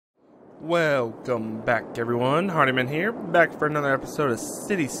Welcome back, everyone. Hardyman here, back for another episode of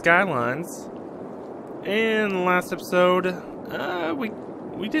City Skylines. In the last episode,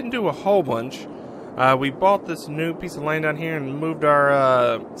 we didn't do a whole bunch. We bought this new piece of land down here and moved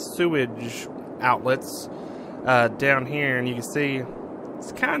our sewage outlets down here, and you can see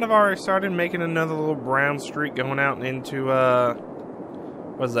it's kind of already started making another little brown streak going out into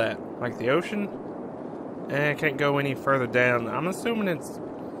what's that? Like the ocean? I can't go any further down. I'm assuming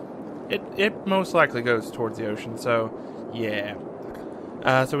it most likely goes towards the ocean, so yeah.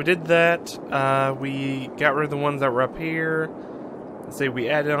 So we did that. We got rid of the ones that were up here. Let's see, we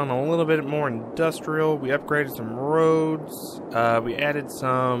added on a little bit more industrial. We upgraded some roads. We added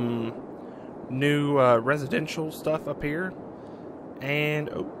some new residential stuff up here. And,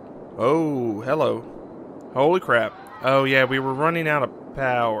 oh, hello. Holy crap. Oh yeah, we were running out of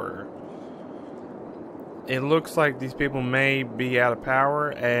power. It looks like these people may be out of power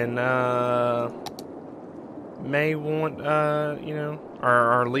and may want, you know,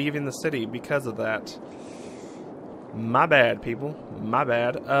 are leaving the city because of that. My bad, people. My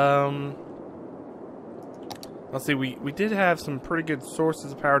bad. Let's see, we did have some pretty good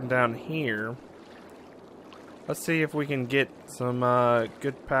sources of power down here. Let's see if we can get some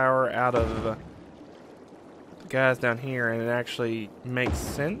good power out of the guys down here and it actually makes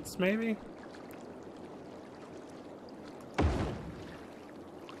sense, maybe?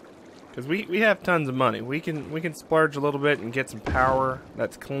 Because we have tons of money. We can splurge a little bit and get some power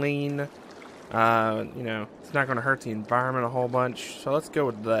that's clean. You know, it's not going to hurt the environment a whole bunch. So let's go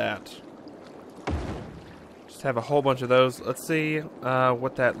with that. Just have a whole bunch of those. Let's see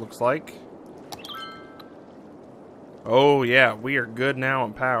what that looks like. Oh yeah, we are good now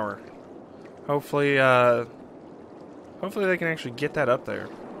on power. Hopefully, hopefully they can actually get that up there.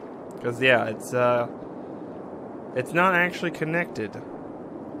 Because yeah, it's not actually connected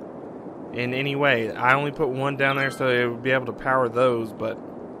in any way. I only put one down there so it would be able to power those, but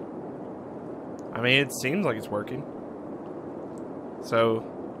I mean, it seems like it's working. So,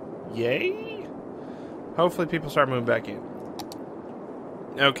 yay! Hopefully people start moving back in.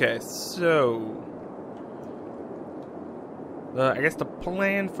 Okay, so I guess the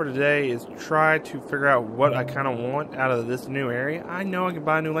plan for today is try to figure out what I kind of want out of this new area. I know I can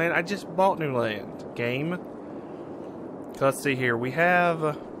buy new land. I just bought new land. Game. So let's see here. We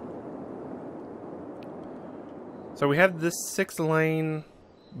have... So we have this 6-lane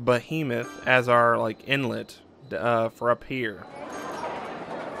behemoth as our like inlet for up here.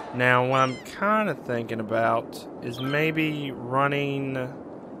 Now what I'm kind of thinking about is maybe running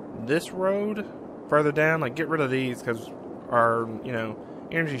this road further down, like get rid of these because our, you know,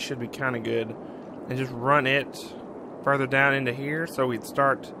 energy should be kind of good, and just run it further down into here so we'd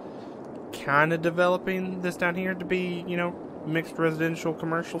start kind of developing this down here to be, you know, mixed residential,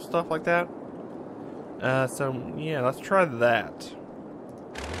 commercial stuff like that. So, yeah, let's try that.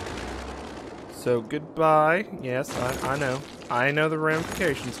 So, goodbye. Yes, I know. I know the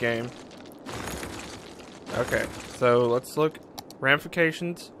ramifications game. Okay, so let's look.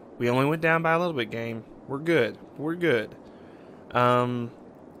 Ramifications. We only went down by a little bit, game. We're good. We're good. So,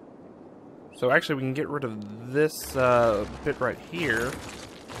 actually, we can get rid of this bit right here.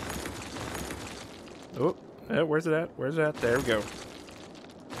 Oh, where's it at? Where's it at? There we go.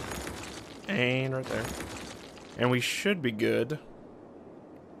 And right there. And we should be good.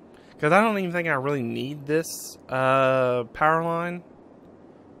 Because I don't even think I really need this power line,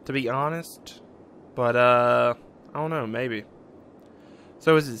 to be honest. But, I don't know, maybe.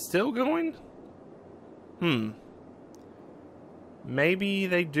 So is it still going? Maybe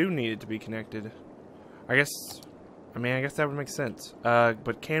they do need it to be connected. I guess that would make sense.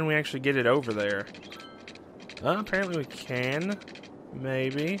 But can we actually get it over there? Apparently we can.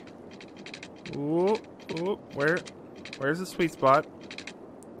 Maybe. Ooh, where's the sweet spot?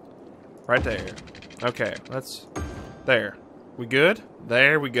 Right there. Okay, there. We good?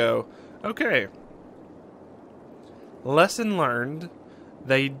 There we go. Okay. Lesson learned.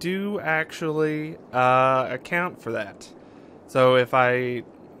 They do actually account for that. So if I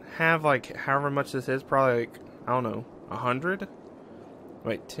have like however much this is, probably like, I don't know, 100?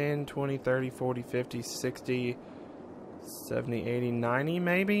 Wait, 10, 20, 30, 40, 50, 60, 70, 80, 90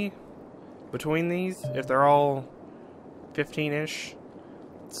 maybe? Between these, if they're all 15-ish.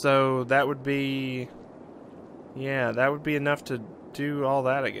 So that would be, yeah, that would be enough to do all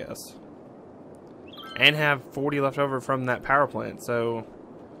that, I guess. And have 40 left over from that power plant, so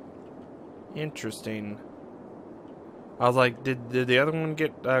interesting. I was like, did the other one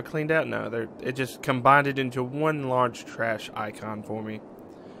get cleaned out? No, it just combined it into one large trash icon for me.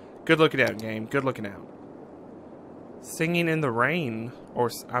 Good looking out, game. Good looking out. Singing in the rain. Or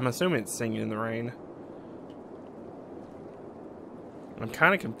I'm assuming it's singing in the rain. I'm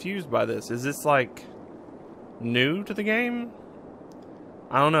kind of confused by this. Is this like new to the game?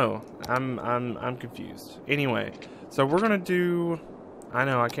 I don't know. I'm confused. Anyway, so we're gonna do. I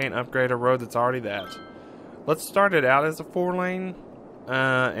know I can't upgrade a road that's already that. Let's start it out as a 4-lane,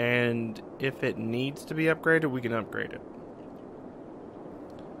 and if it needs to be upgraded, we can upgrade it.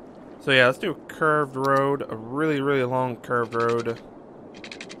 So yeah, let's do a curved road, a really long curved road.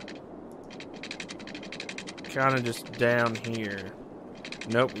 Kind of just down here.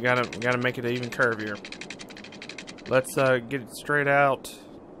 Nope, we gotta make it even curvier. Let's get it straight out.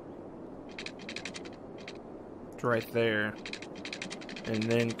 It's right there. And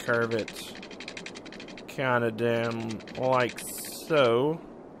then curve it kind of down like so.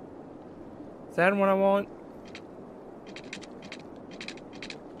 Is that what I want?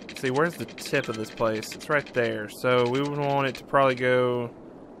 See, where's the tip of this place? It's right there. So we would want it to probably go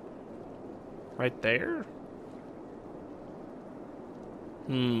right there.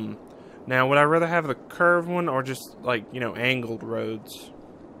 Now, would I rather have the curved one or just, like, you know, angled roads?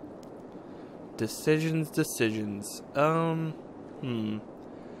 Decisions.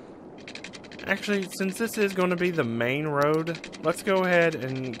 Actually, since this is going to be the main road, let's go ahead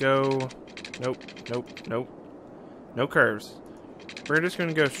and go... Nope. No curves. We're just going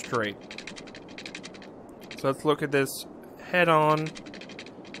to go straight. So let's look at this head on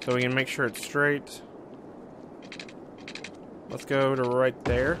so we can make sure it's straight. Let's go to right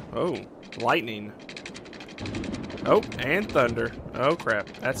there. Oh, lightning. Oh, and thunder. Oh, crap.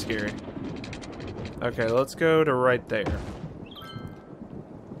 That's scary. Okay, let's go to right there.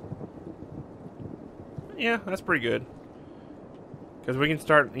 Yeah, that's pretty good. Because we can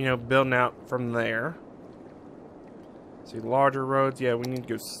start, you know, building out from there. See, larger roads. Yeah, we need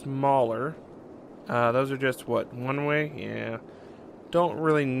to go smaller. Those are just, what, one way? Yeah. Don't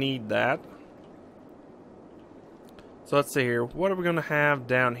really need that. So let's see here. What are we going to have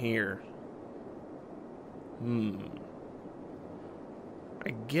down here?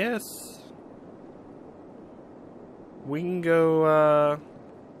 I guess we can go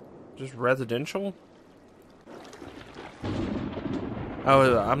just residential.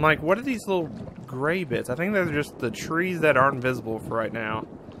 Oh, I'm like, what are these little gray bits? I think they're just the trees that aren't visible for right now.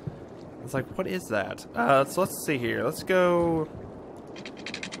 It's like, what is that? So let's see here. Let's go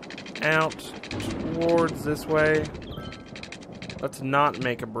out towards this way. Let's not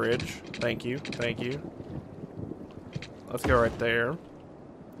make a bridge. Thank you. Let's go right there.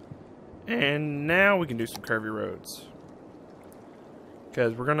 And now we can do some curvy roads.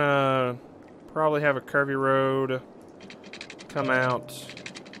 Because we're gonna probably have a curvy road come out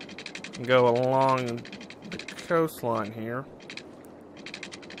and go along the coastline here.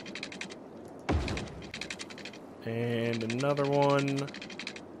 And another one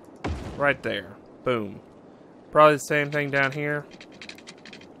right there. Boom. Probably the same thing down here.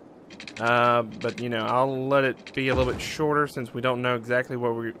 But, you know, I'll let it be a little bit shorter since we don't know exactly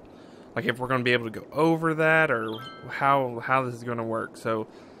what we... Like, if we're going to be able to go over that or how this is going to work. So,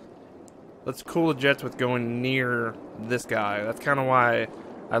 let's cool the jets with going near this guy. That's kind of why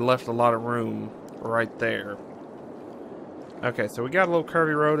I left a lot of room right there. Okay, so we got a little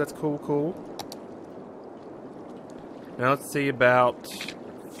curvy road. That's cool. Now let's see about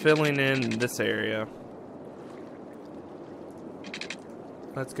filling in this area.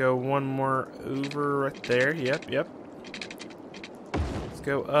 Let's go one more over right there. Yep. Let's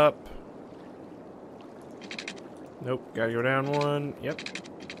go up. Nope, gotta go down one. Yep.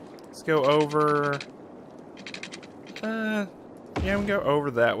 Let's go over. Yeah, we can go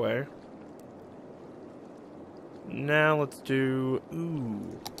over that way. Now let's do...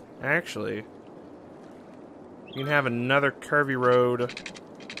 Ooh. Actually, you can have another curvy road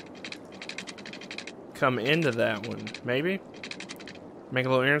come into that one. Maybe? Make a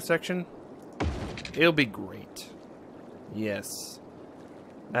little intersection? It'll be great. Yes.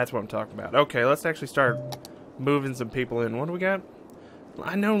 That's what I'm talking about. Okay, let's actually start moving some people in. What do we got?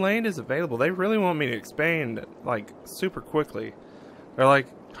 I know land is available. They really want me to expand, like, super quickly. They're like,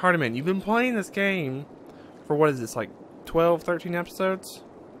 Hardiman, you've been playing this game for, what is this, like, 12, 13 episodes?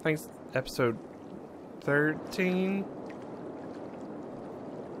 I think it's episode 13?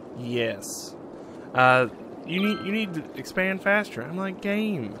 Yes. You need to expand faster. I'm like,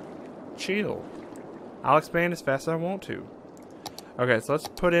 game. Chill. I'll expand as fast as I want to. Okay, so let's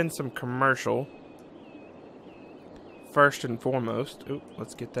put in some commercial. First and foremost. Oop,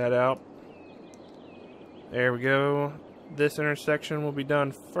 let's get that out. There we go. This intersection will be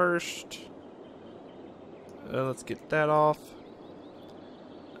done first. Let's get that off.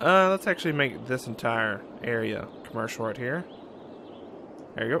 Let's actually make this entire area commercial right here.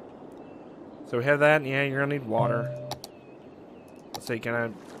 There you go. So we have that, and yeah, you're gonna need water. Let's see, can I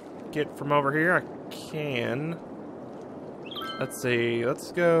get from over here? I can. Let's see,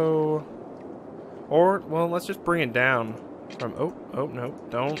 let's go... Or, well, let's just bring it down from... Oh, no,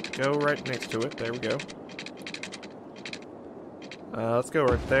 don't go right next to it. There we go. Let's go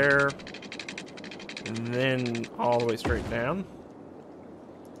right there. And then all the way straight down.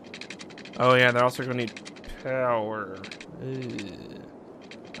 Oh yeah, they're also gonna need power. Ugh.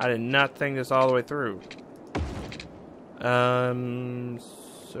 I did not think this all the way through.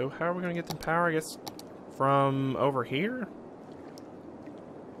 So how are we gonna get the power? I guess from over here?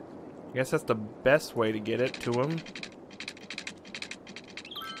 I guess that's the best way to get it to them.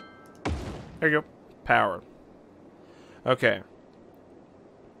 There you go. Power. Okay.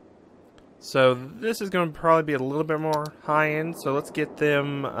 So this is going to probably be a little bit more high-end. So let's get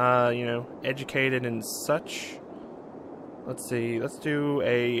them, you know, educated and such. Let's see. Let's do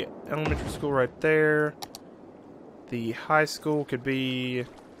a elementary school right there. The high school could be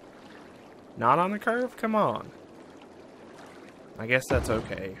not on the curve? Come on. I guess that's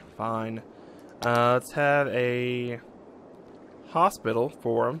okay. Fine. Let's have a hospital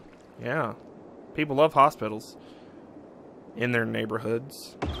for them. Yeah. People love hospitals in their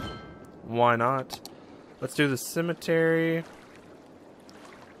neighborhoods. Why not? Let's do the cemetery.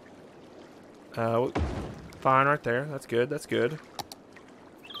 Fine right there. That's good. That's good.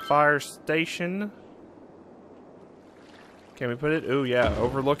 Fire station. Can we put it? Ooh, yeah.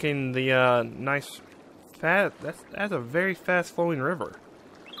 Overlooking the nice... That's a very fast-flowing river.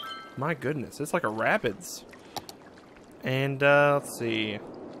 My goodness. It's like a rapids. And, let's see.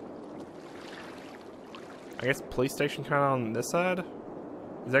 I guess police station kind of on this side.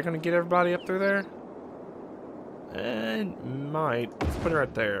 Is that going to get everybody up through there? It might. Let's put it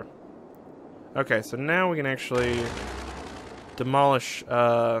right there. Okay, so now we can actually demolish,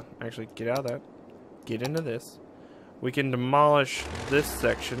 actually get out of that. Get into this. We can demolish this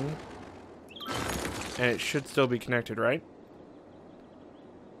section. And it should still be connected, right?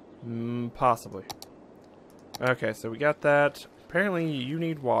 Possibly. Okay, so we got that. Apparently you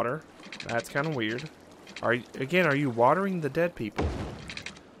need water. That's kind of weird. Are you watering the dead people?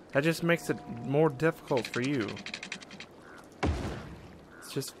 That just makes it more difficult for you.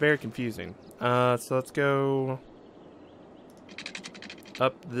 It's just very confusing. So let's go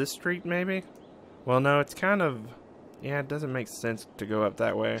up this street, maybe? Well, no, it's kind of... Yeah, it doesn't make sense to go up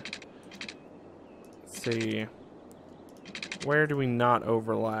that way. Let's see. Where do we not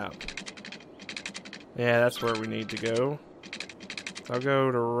overlap? Yeah, that's where we need to go. So I'll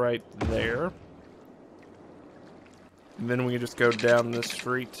go to right there. And then we can just go down this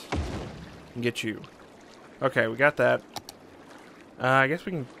street and get you. Okay, we got that. I guess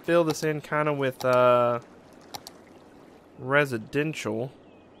we can fill this in kind of with residential.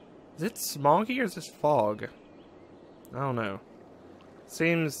 Is it smoggy or is this fog? I don't know.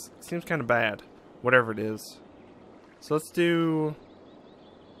 Seems kind of bad, whatever it is. So let's do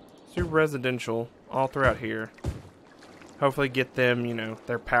residential all throughout here. Hopefully get them, you know,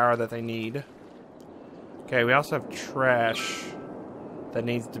 their power that they need. Okay, we also have trash that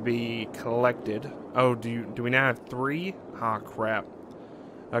needs to be collected. Oh, do we now have 3? Ah, crap.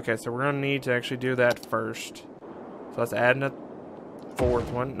 Okay, so we're gonna need to actually do that first. So let's add a 4th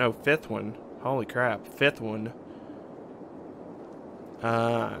one. No, 5th one. Holy crap, 5th one.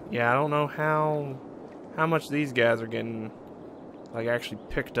 Yeah, I don't know how much these guys are getting, like, actually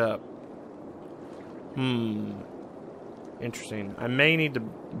picked up. Interesting. I may need to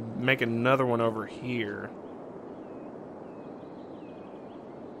make another one over here.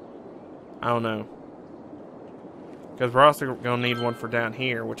 I don't know. Because we're also going to need one for down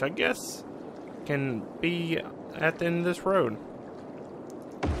here, which I guess can be at the end of this road.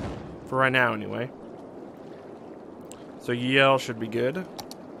 For right now, anyway. So y'all should be good.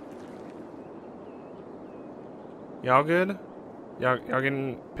 Y'all good? Y'all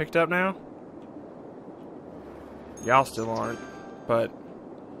getting picked up now? Y'all still aren't, but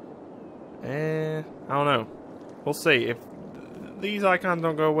I don't know. We'll see. If these icons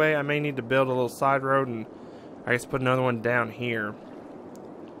don't go away, I may need to build a little side road and I guess put another one down here.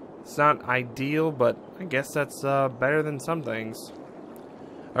 It's not ideal, but I guess that's better than some things.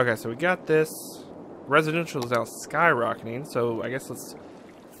 Okay, so we got this. Residential is now skyrocketing, so I guess let's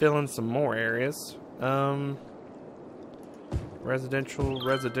fill in some more areas. Residential.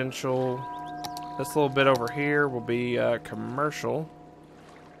 This little bit over here will be commercial.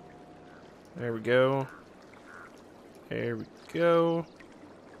 There we go. There we go.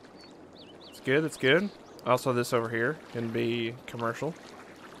 It's good, it's good. Also, this over here can be commercial.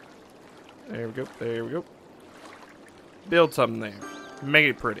 There we go, there we go. build something there. Make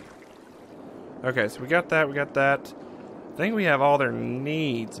it pretty. Okay, so we got that, we got that. I think we have all their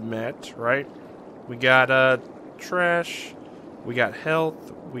needs met, right? We got trash, we got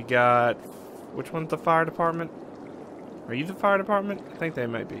health, we got... Which one's the fire department? Are you the fire department? I think they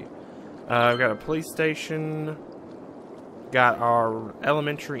might be. We've got a police station. Got our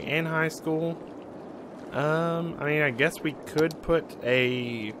elementary and high school. I mean, I guess we could put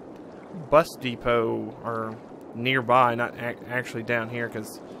a bus depot or nearby, not actually down here,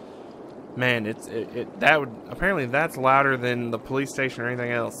 because man, that would apparently that's louder than the police station or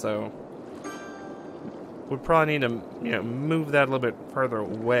anything else. So we'd probably need to move that a little bit further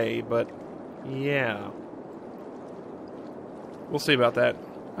away. But yeah, we'll see about that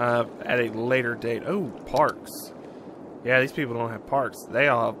at a later date. Oh, parks. Yeah, these people don't have parks. They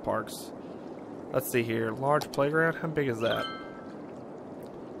all have parks. Let's see here. Large playground? How big is that?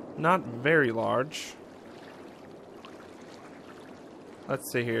 Not very large.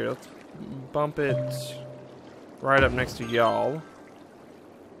 Let's see here. Let's bump it right up next to y'all.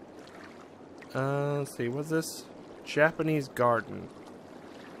 Let's see. What's this? Japanese garden.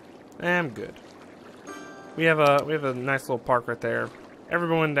 I'm good. We have a nice little park right there.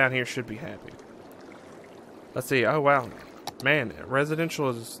 Everyone down here should be happy. Let's see. Oh wow, man, residential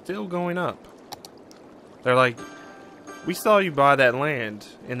is still going up. They're like, we saw you buy that land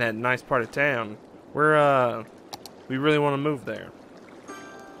in that nice part of town. We really want to move there.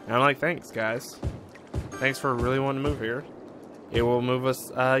 And I'm like, thanks guys. Thanks for really wanting to move here. It will move us,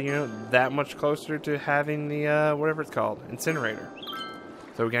 that much closer to having the whatever it's called, incinerator.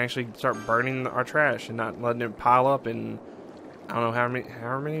 So we can actually start burning our trash and not letting it pile up in, I don't know how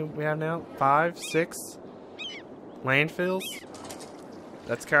many we have now? 5, 6 landfills?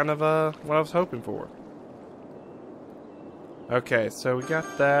 That's kind of what I was hoping for. Okay, so we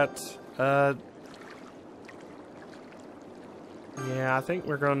got that. Yeah, I think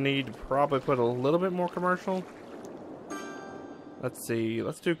we're gonna need to probably put a little bit more commercial. Let's see,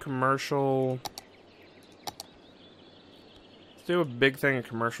 let's do commercial. Let's do a big thing of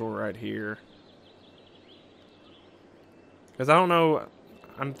commercial right here. Because I don't know,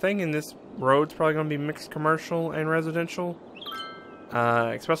 I'm thinking this road's probably gonna be mixed commercial and residential.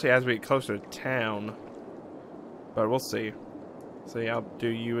 Especially as we get closer to town. But we'll see. See, I'll do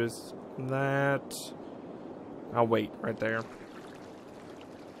you as that. I'll wait right there.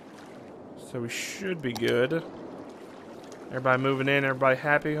 So we should be good. Everybody moving in, everybody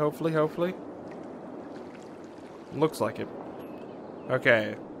happy, hopefully. Looks like it.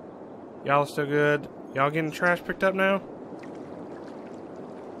 Okay. Y'all still good? Y'all getting trash picked up now?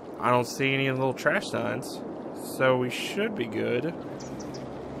 I don't see any little trash signs. So we should be good.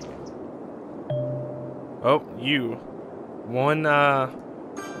 Oh, you.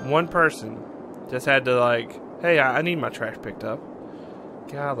 One person just had to like, hey, I need my trash picked up.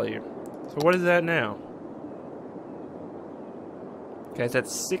 Golly. So what is that now? Okay, it's at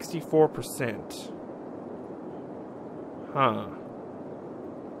 64%. Huh.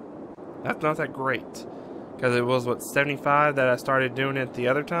 That's not that great. Because it was, what, 75 that I started doing it the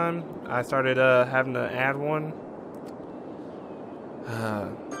other time? I started having to add one.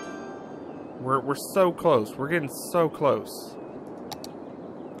 We're so close. We're getting so close.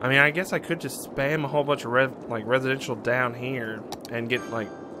 I mean, I guess I could just spam a whole bunch of residential down here and get like,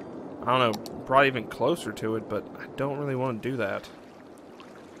 I don't know, probably even closer to it, but I don't really want to do that.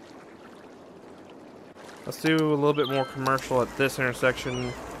 Let's do a little bit more commercial at this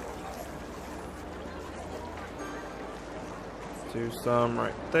intersection. Let's do some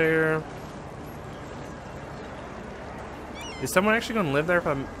right there. Is someone actually going to live there if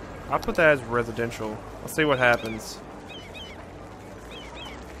I'll put that as residential. I'll see what happens.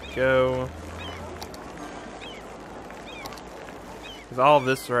 Go. Because all of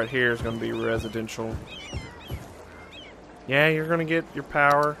this right here is going to be residential. Yeah, you're going to get your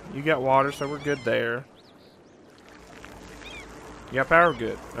power. You got water, so we're good there. You got power?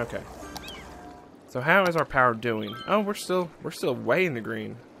 Good. Okay. So how is our power doing? Oh, we're still way in the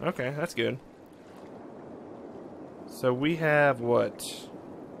green. Okay, that's good. So we have what?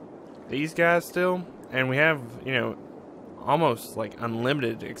 These guys still, and we have, almost like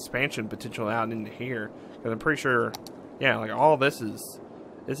unlimited expansion potential out into here. Because I'm pretty sure, yeah, like all this is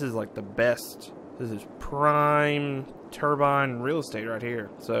like the best. This is prime turbine real estate right here.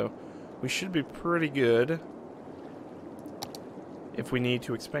 So we should be pretty good if we need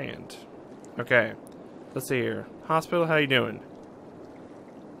to expand. Okay, let's see here. Hospital, how you doing?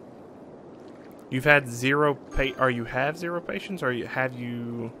 You've had zero you have zero patients, or have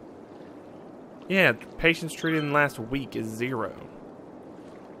you? Yeah, patients treated in the last week is 0.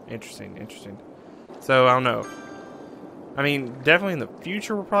 Interesting. So I don't know. I mean, definitely in the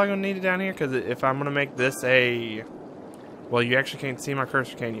future we're probably going to need it down here, because if I'm going to make this a... Well, you actually can't see my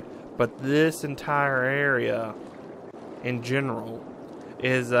cursor, can you? But this entire area, in general,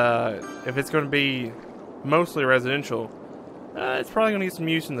 is, if it's going to be mostly residential, it's probably going to get some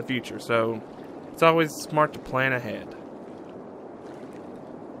use in the future, so it's always smart to plan ahead.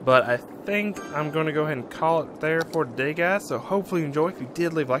 But I think I'm going to go ahead and call it there for today, guys. So hopefully you enjoy. If you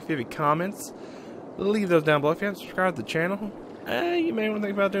did, leave a like. If you have any comments, leave those down below. If you haven't subscribed to the channel, you may want to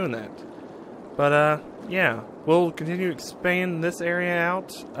think about doing that. But, yeah. We'll continue to expand this area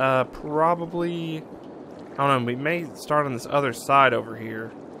out. Probably, I don't know, we may start on this other side over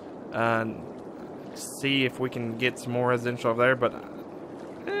here. See if we can get some more residential over there. But,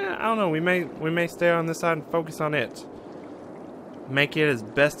 I don't know. We may stay on this side and focus on it. Make it as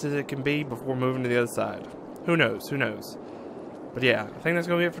best as it can be before moving to the other side. Who knows? Who knows? But yeah, I think that's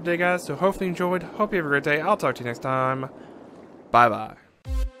going to be it for today, guys. So hopefully you enjoyed. Hope you have a great day. I'll talk to you next time. Bye-bye.